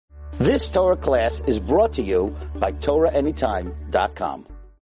This Torah class is brought to you by TorahAnytime.com.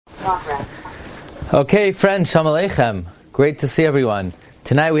 Okay, friends, Shalom Aleichem. Great to see everyone.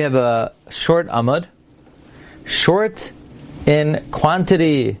 Tonight we have a short Amud. Short in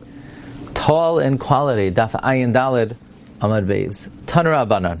quantity, tall in quality. Daf Ayin Daled Amud Beis. Tanur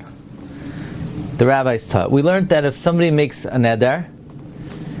Abanan. The rabbis taught. We learned that if somebody makes a neder,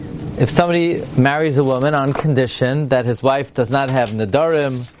 if somebody marries a woman on condition that his wife does not have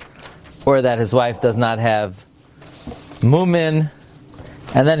nedarim, or that his wife does not have mumin,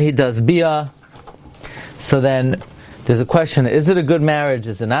 and then he does bia, so then there's a question, is it a good marriage?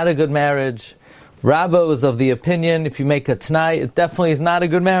 Is it not a good marriage? Rabba was of the opinion, if you make a t'nai, it definitely is not a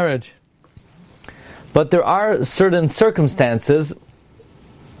good marriage. But there are certain circumstances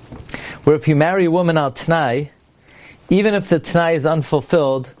where if you marry a woman al t'nai, even if the t'nai is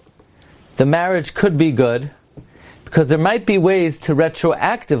unfulfilled, the marriage could be good, because there might be ways to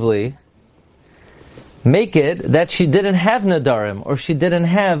retroactively make it that she didn't have nadarim, or she didn't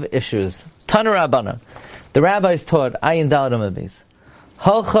have issues. Tanur Rabbana. The rabbis taught, Ayin Daled Amud Beis.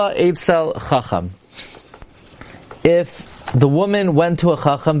 Halcha Eitzel Chacham. If the woman went to a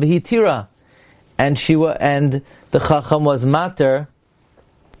Chacham v'hitira, and the Chacham was mater,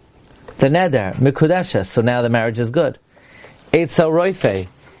 the neder, mikudeshes, so now the marriage is good. Eitzel Roife.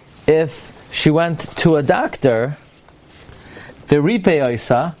 If she went to a doctor, the ripe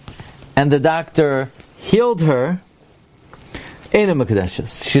oisa, and the doctor healed her, Eina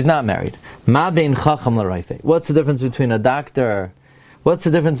Mekudeshes. She's not married. Ma bein chacham l'roife. What's the difference between a doctor? What's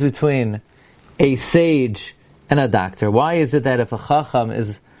the difference between a sage and a doctor? Why is it that if a chacham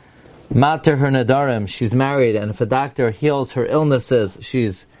is mater her nadarim, she's married, and if a doctor heals her illnesses,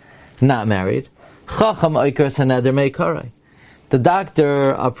 she's not married? Chacham oikers haneder meikarai. The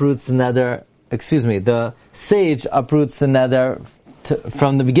doctor uproots the neder. The sage uproots the neder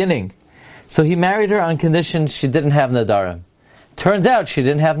from the beginning. So he married her on condition she didn't have nadarim. Turns out she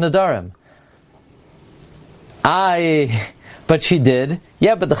didn't have nadarim. But she did.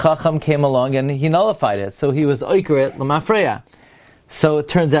 Yeah, but the chacham came along and he nullified it. So he was oikeret l'mafreya. So it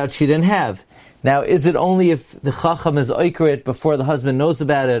turns out she didn't have. Now, is it only if the chacham is oikeret before the husband knows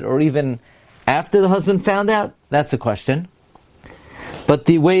about it, or even after the husband found out? That's a question. But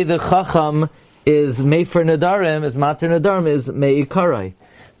the way the chacham is mefer nadarim, is mater nadarim, is meikarai.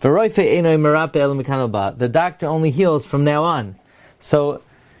 The doctor only heals from now on. So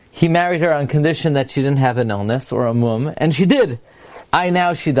he married her on condition that she didn't have an illness or a mum, and she did.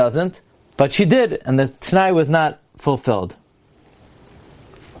 Now she doesn't, but she did, and the t'nai was not fulfilled.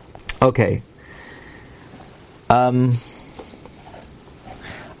 Okay. Amar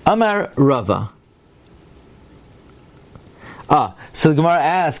Rava. So the Gemara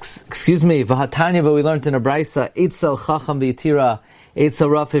asks, Vahatanya, but we learned in a Braisa, Eitzel Chacham V'Yitira, Eitzel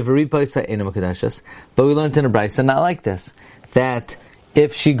Rafi V'Ripoisa Eina Mekudeshes. But we learned in a Braisa not like this, that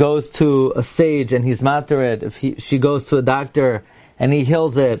if she goes to a sage and he's mater it, if she goes to a doctor and he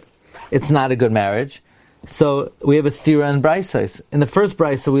heals it, it's not a good marriage. So we have a stira in Braisas. In the first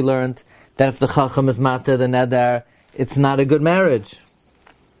Braisa we learned that if the Chacham is mater the neder, it's not a good marriage.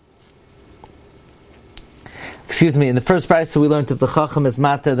 In the first Braisa we learned if the Chacham is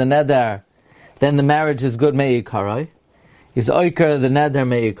mater the neder, then the marriage is good me'ikarai. Is oiker the neder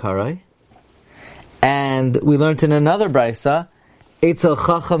me'ikarai. And we learned in another Braisa, Eitzel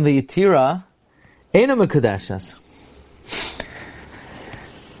Chacham v'Yitira Eina Mekudeshes.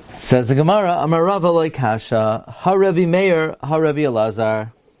 Says the Gemara, Amar Rava lo kasha, ha Rebbe Meir, ha Rebbe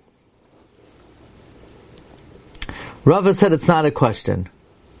Elazar. Rava said it's not a question.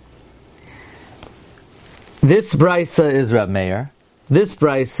 This Braisa is Rebbe Meir. This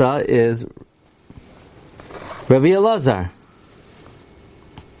Braisa is Rebbe Elazar.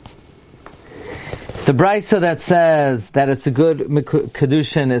 The Braisa that says that it's a good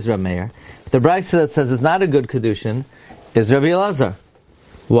kedushin is Rebbe Meir. The Braisa that says it's not a good kedushin is Rebbe Elazar.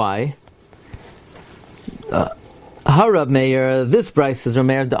 Why? Harab Meir, this Braisa is Rebbe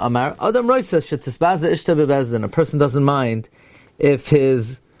Meir the Amar. Adam Roisa shetisbaza ishta bebezdin. A person doesn't mind if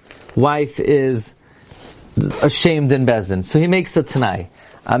his wife is ashamed in Bezdin. So he makes a t'nai.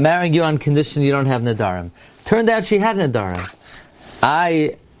 I'm marrying you on condition you don't have nadarim. Turned out she had nadarim.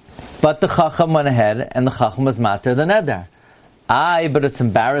 But the chacham went ahead and the chacham was mater the neder. But it's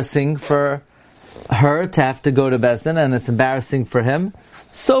embarrassing for her to have to go to Bezdin, and it's embarrassing for him.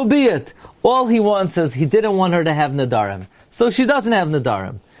 So be it. All he wants is he didn't want her to have nadarim. So she doesn't have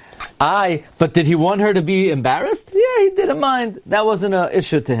nadarim. But did he want her to be embarrassed? Yeah, he didn't mind. That wasn't an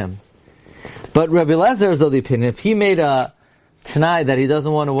issue to him. But Rabbi Elazar is of the opinion, if he made a t'nai that he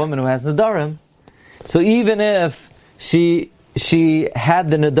doesn't want a woman who has nadarim, so even if she she had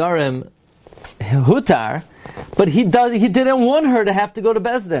the Nadarim hutar, but he didn't want her to have to go to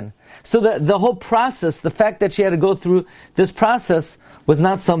Beis Din. So the whole process, the fact that she had to go through this process, was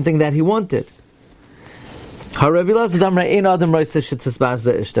not something that he wanted. Mahi, what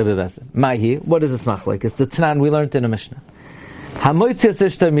is this machlek? It's the Tanan we learned in the Mishnah. Let's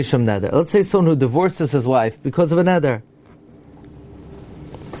say someone who divorces his wife because of a neder.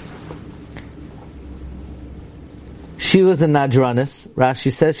 She was a nadranis.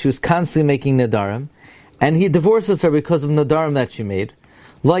 Rashi says she was constantly making nadarim, and he divorces her because of nadarim that she made.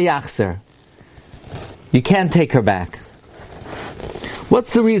 Lo yachzer. You can't take her back.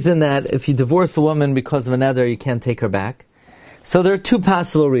 What's the reason that if you divorce a woman because of a neder, you can't take her back? So there are two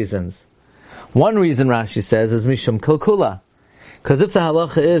possible reasons. One reason, Rashi says, is mishum kalkula. Because if the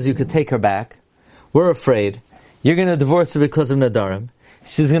halacha is you could take her back, we're afraid you're going to divorce her because of nadarim.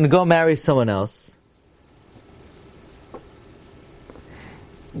 She's going to go marry someone else.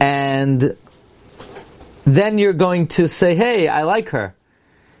 And then you're going to say, hey, I like her.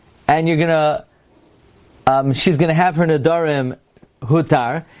 And you're going to, she's going to have her nadarim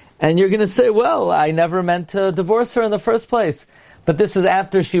hutar, and you're going to say, well, I never meant to divorce her in the first place. But this is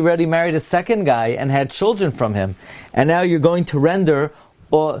after she already married a second guy and had children from him. And now you're going to render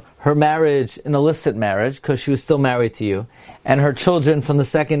her marriage an illicit marriage, because she was still married to you, and her children from the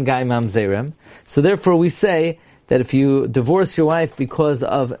second guy, mamzerim. So therefore we say that if you divorce your wife because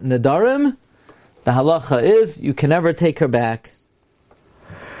of nadarim, the halacha is you can never take her back.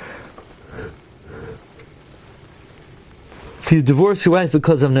 If you divorce your wife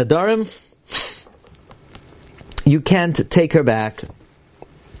because of nadarim, you can't take her back.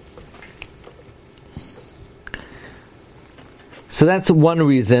 So that's one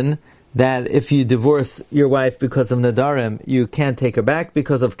reason that if you divorce your wife because of nadarim, you can't take her back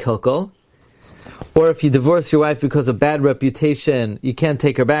because of kilkul. Or if you divorce your wife because of bad reputation, you can't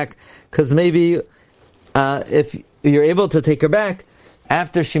take her back because maybe if you're able to take her back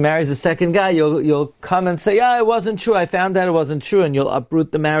after she marries the second guy, you'll come and say, yeah, it wasn't true, I found out it wasn't true, and you'll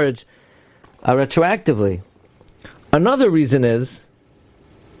uproot the marriage retroactively. Another reason is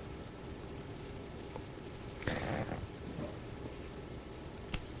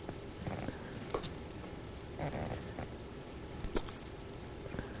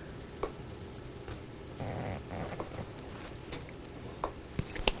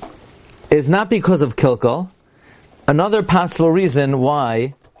not because of kilkul. Another possible reason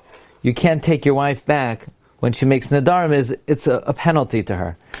why you can't take your wife back when she makes nadarim is it's a penalty to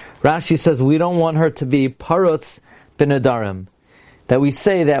her. Rashi says we don't want her to be parutz b'nadarim. That we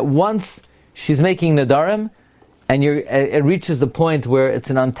say that once she's making nadarim and it reaches the point where it's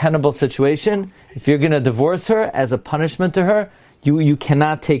an untenable situation, if you're going to divorce her as a punishment to her, you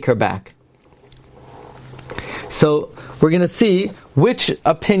cannot take her back. So we're going to see which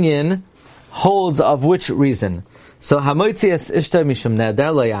opinion holds of which reason. So hamoitzias ishta mishum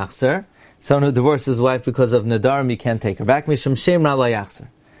neder lo yachzer. Someone who divorces his wife because of nadarim, you can't take her back. Mishum shemra lo yachzer.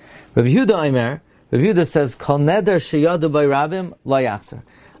 Rav Yehuda says kol neder sheyadu by rabim lo yachzer.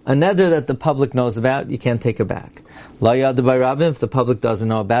 A neder that the public knows about, you can't take her back. Lo yadu by rabim, if the public doesn't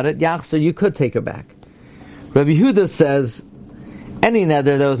know about it, yachzer, you could take her back. Rav Yehuda says any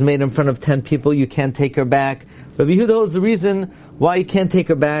neder that was made in front of 10 people, you can't take her back. Rav Yehuda holds the reason why you can't take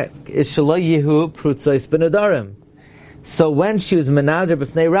her back is shelo yehu prutzois b'nadarim. So when she was menader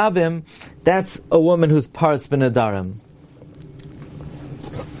b'fnei rabim, that's a woman who's parts b'nadarim.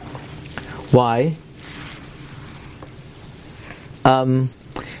 Why?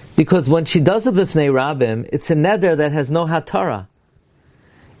 Because when she does it b'fnei rabim, it's a neder that has no hatara.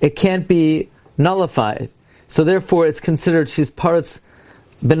 It can't be nullified. So therefore it's considered she's parts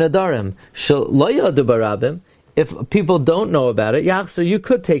b'nadarim. Shelo yadu b'rabim. If people don't know about it, yachzer, you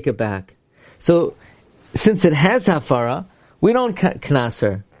could take it back. So, since it has hafara, we don't knas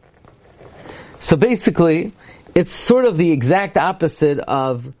her. So basically, it's sort of the exact opposite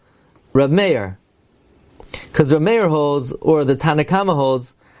of Rav Meir. Because Rav Meir holds, or the Tanakama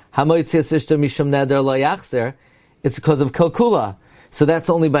holds, hamoitzias ishta mishum neder lo yachzer, it's because of kalkula. So that's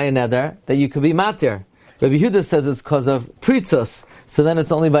only by a neder that you could be matir. Rabbi Yehuda says it's because of pritzus, so then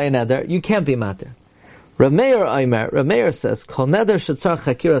it's only by a neder, you can't be matir. Rav Meir says, Kol neder shetzar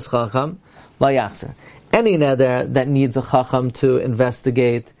chakiras chacham la yachzer. Any neder that needs a chacham to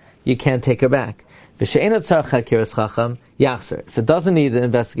investigate, you can't take her back. V'she'en tzar chakiras chacham yachzer. If it doesn't need an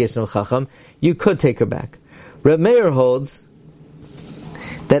investigation of chacham, you could take her back. Rav Meir holds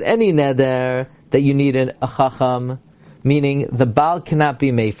that any neder that you need a chacham, meaning the baal cannot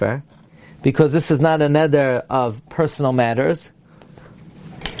be mefer, because this is not a neder of personal matters.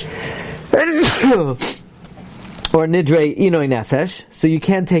 or nidre inoi nefesh, so you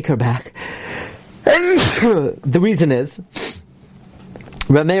can't take her back. The reason is,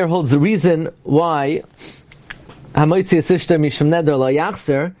 Rameir holds the reason why Hamoitzi Asishter Mishum Neder Lo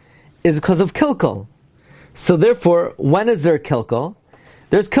Yachzer is because of kilkul. So therefore, when is there kilkul?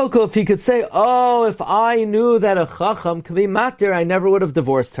 There's kilkul if he could say, oh, if I knew that a chacham could be matir, I never would have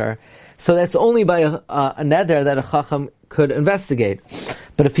divorced her. So that's only by a neder that a chacham could investigate.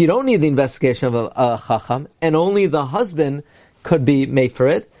 But if you don't need the investigation of a chacham, and only the husband could be made for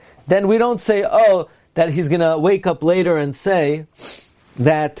it, then we don't say, oh, that he's going to wake up later and say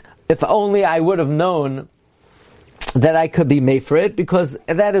that if only I would have known that I could be made for it, because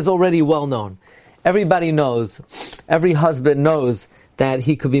that is already well known. Everybody knows, every husband knows that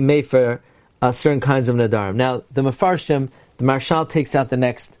he could be made for certain kinds of nadarim. Now, the Mefarshim, the Marshal takes out the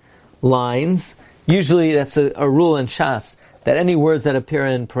next lines. Usually that's a rule in Shas, that any words that appear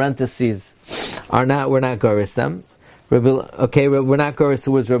in parentheses we're not goris them. We're not goris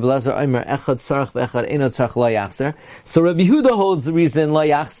the words Rabbi Lazar Omer echad tzarach ve'echad eino tzarach lo yachzer. So Rabbi Yehuda holds the reason lo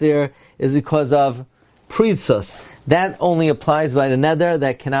yachzer is because of pritzus. That only applies by the neder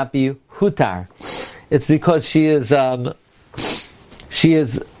that cannot be hutar. It's because she is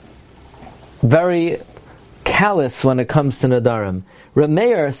very callous when it comes to nadarim.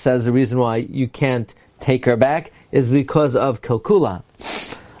 Rameir says the reason why you can't take her back is because of kilkula.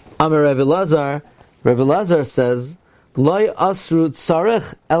 Amar Rabbi Lazar says, Loi asru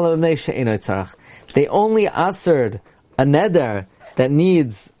tzarech ela b'nei she'eino tzarech. They only asred a neder that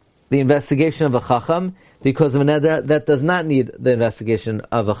needs the investigation of a chacham because of a neder that does not need the investigation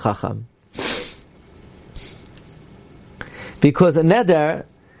of a chacham. Because a neder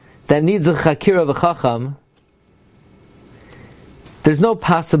that needs a chakir of a chacham, there's no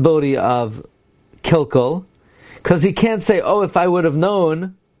possibility of kilkul, because he can't say, oh, if I would have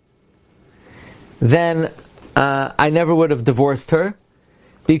known, then I never would have divorced her,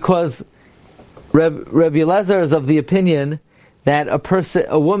 because Rabbi Elazar is of the opinion that a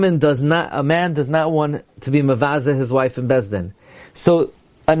man does not want to be mavaza his wife in Bezdin. So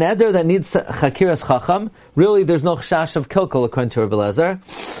a neder that needs chakiras chacham, really there's no chash of kilkul according to Rabbi Elazar,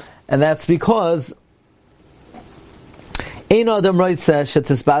 and that's because ein adam roitze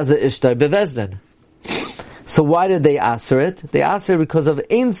shetisbaza ishtai bevezdin. So why did they answer it? They answer it because of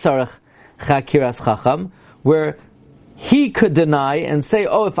ein sarach chakiras chacham, where he could deny and say,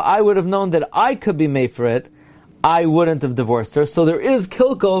 oh, if I would have known that I could be made for it, I wouldn't have divorced her. So there is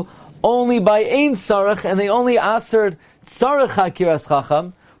kilkul only by ein sarach, and they only answered sarach chakiras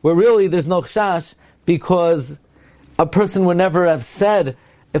chacham, where really there's no chash, because a person would never have said,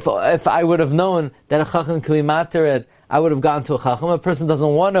 if I would have known that a chacham could be matir it, I would have gone to a chacham. A person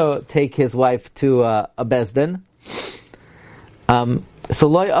doesn't want to take his wife to a bezdin. So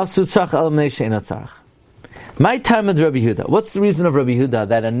loy asu tzarach el b'nei she'eino tzarach. My time with Rabbi Yehuda. What's the reason of Rabbi Yehuda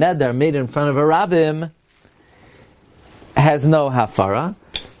that a neder made in front of a rabbim has no hafara?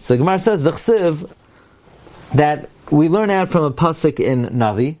 So Gemara says the chsiv that we learn out from a pasuk in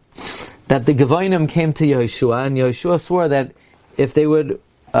Navi that the Gevonim came to Yehoshua, and Yehoshua swore that if they would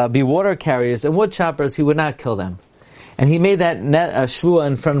be water carriers and wood choppers, he would not kill them. And he made that shvua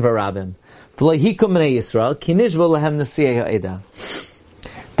in front of a rabbim. The Bnei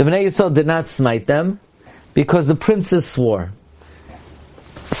Yisrael did not smite them because the princes swore.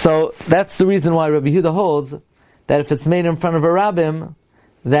 So that's the reason why Rabbi Yehuda holds that if it's made in front of a rabbim,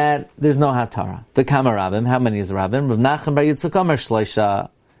 that there's no hatara. The kama rabbim, how many is a rabbim? Rav Nachman bar Yitzchak Amar shloisha.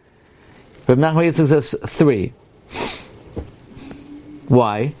 Rav Nachman bar Yitzchak says 3.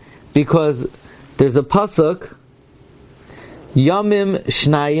 Why? Because there's a pasuk, Yamim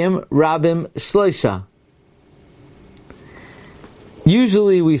Shnayim Rabim Shloisha.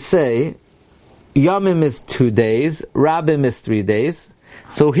 Usually we say Yamim is 2 days, Rabim is 3 days.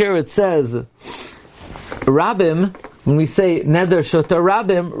 So here it says Rabim, when we say Neder Shota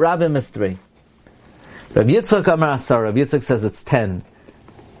Rabim, Rabim is 3. Rabbi Yitzchak Amar Asar, Rabbi Yitzchak says it's 10.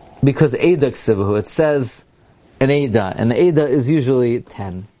 Because Eidah Ksivahu, it says an Eidah, and the Eidah is usually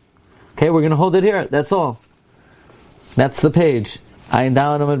 10. Okay, we're going to hold it here, that's all. That's the page. Ayin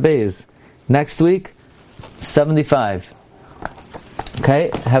Dalan Amud Beis. Next week, 75. Okay?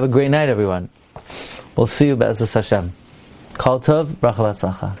 Have a great night, everyone. We'll see you Be'ezus Hashem. Kol Tov, Bracha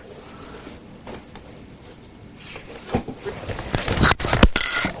V'Atzlacha.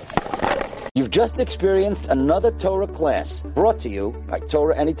 You've just experienced another Torah class brought to you by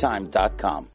TorahAnytime.com.